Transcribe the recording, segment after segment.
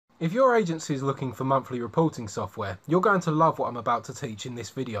If your agency is looking for monthly reporting software, you're going to love what I'm about to teach in this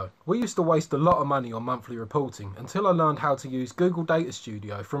video. We used to waste a lot of money on monthly reporting until I learned how to use Google Data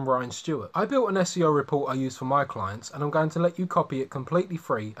Studio from Ryan Stewart. I built an SEO report I use for my clients, and I'm going to let you copy it completely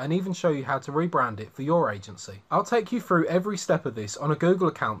free and even show you how to rebrand it for your agency. I'll take you through every step of this on a Google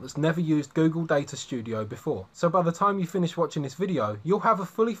account that's never used Google Data Studio before. So by the time you finish watching this video, you'll have a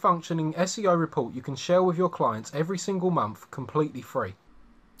fully functioning SEO report you can share with your clients every single month completely free.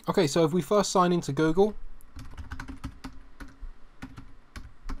 Okay, so if we first sign into Google,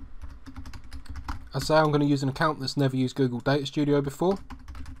 I say I'm going to use an account that's never used Google Data Studio before.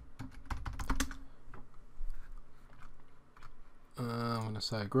 I'm going to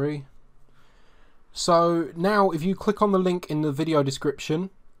say agree. So now if you click on the link in the video description,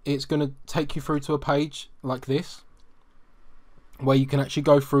 it's going to take you through to a page like this, where you can actually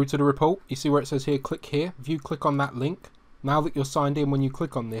go through to the report. You see where it says here, click here. If you click on that link, now that you're signed in, when you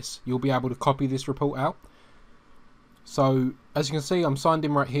click on this, you'll be able to copy this report out. So as you can see, I'm signed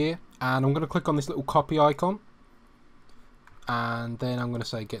in right here, and I'm going to click on this little copy icon, and then I'm going to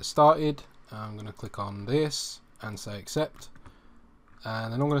say get started. I'm going to click on this and say accept,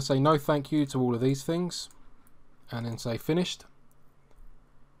 and then I'm going to say no thank you to all of these things, and then say finished.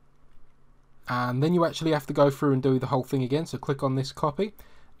 And then you actually have to go through and do the whole thing again, so click on this copy.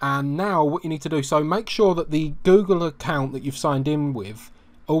 And now what you need to do, so make sure that the Google account that you've signed in with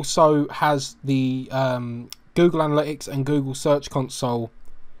also has the Google Analytics and Google Search Console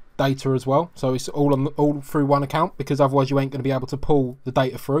data as well. So it's all through one account, because otherwise you ain't going to be able to pull the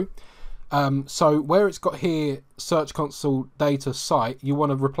data through. So where it's got here Search Console data site, you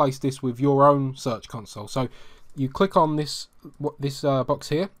want to replace this with your own Search Console. So you click on this box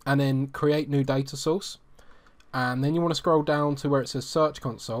here and then create new data source. And then you want to scroll down to where it says Search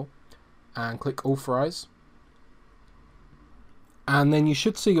Console and click Authorize. And then you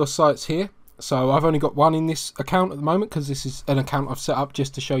should see your sites here. So I've only got one in this account at the moment, because this is an account I've set up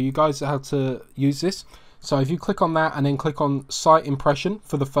just to show you guys how to use this. So if you click on that and then click on Site Impression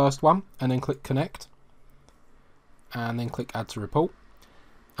for the first one, and then click Connect, and then click Add to Report.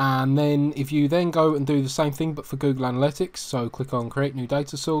 And then if you then go and do the same thing but for Google Analytics, so click on Create New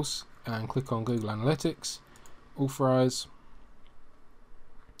Data Source and click on Google Analytics, Authorize,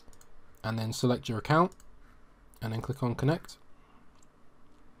 and then select your account and then click on Connect.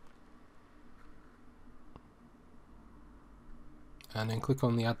 And then click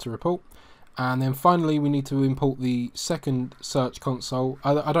on the Add to Report. And then finally we need to import the second Search Console.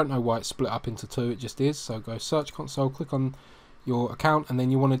 I don't know why it's split up into two, it just is. So go Search Console, click on your account, and then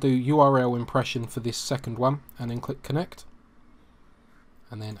you want to do URL impression for this second one, and then click Connect,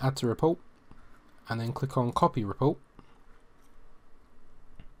 and then Add to Report, and then click on Copy Report.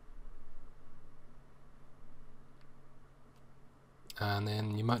 And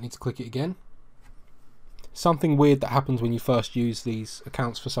then you might need to click it again. Something weird that happens when you first use these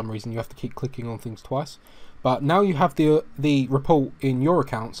accounts, for some reason you have to keep clicking on things twice. But now you have the report in your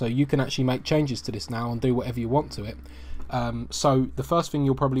account, so you can actually make changes to this now and do whatever you want to it. So the first thing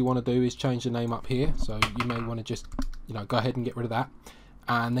you'll probably want to do is change the name up here. So you may want to just, go ahead and get rid of that.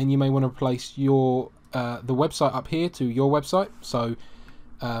 And then you may want to replace your the website up here to your website. So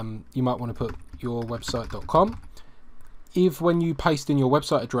you might want to put yourwebsite.com. If when you paste in your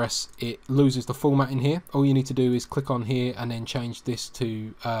website address it loses the format in here, all you need to do is click on here and then change this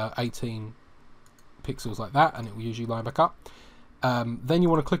to 18 pixels like that, and it will usually line back up. Then you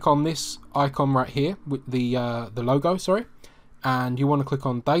want to click on this icon right here with the logo, sorry, and you want to click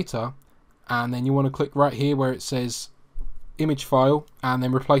on data, and then you want to click right here where it says image file, and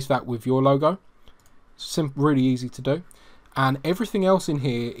then replace that with your logo. Really easy to do, and everything else in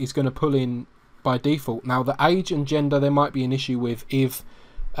here is going to pull in by default. Now the age and gender there might be an issue with if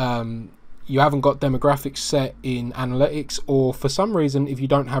you haven't got demographics set in analytics, or for some reason if you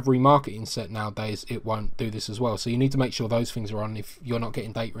don't have remarketing set nowadays, it won't do this as well. So you need to make sure those things are on if you're not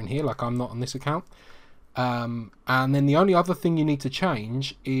getting data in here, like I'm not on this account. And then the only other thing you need to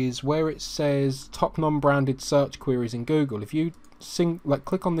change is where it says top non-branded search queries in Google. If you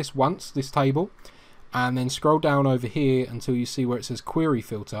click on this once, this table, and then scroll down over here until you see where it says query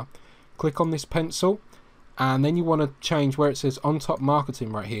filter, click on this pencil, and then you want to change where it says on top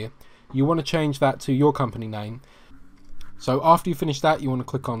marketing right here. You want to change that to your company name. So after you finish that, you want to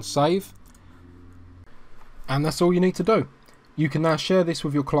click on save, and that's all you need to do. You can now share this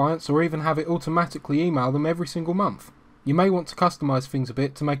with your clients, or even have it automatically email them every single month. You may want to customize things a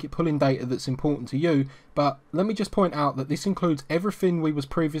bit to make it pull in data that's important to you, but let me just point out that this includes everything we was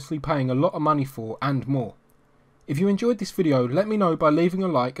previously paying a lot of money for and more. If you enjoyed this video, let me know by leaving a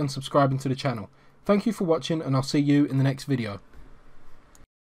like and subscribing to the channel. Thank you for watching, and I'll see you in the next video.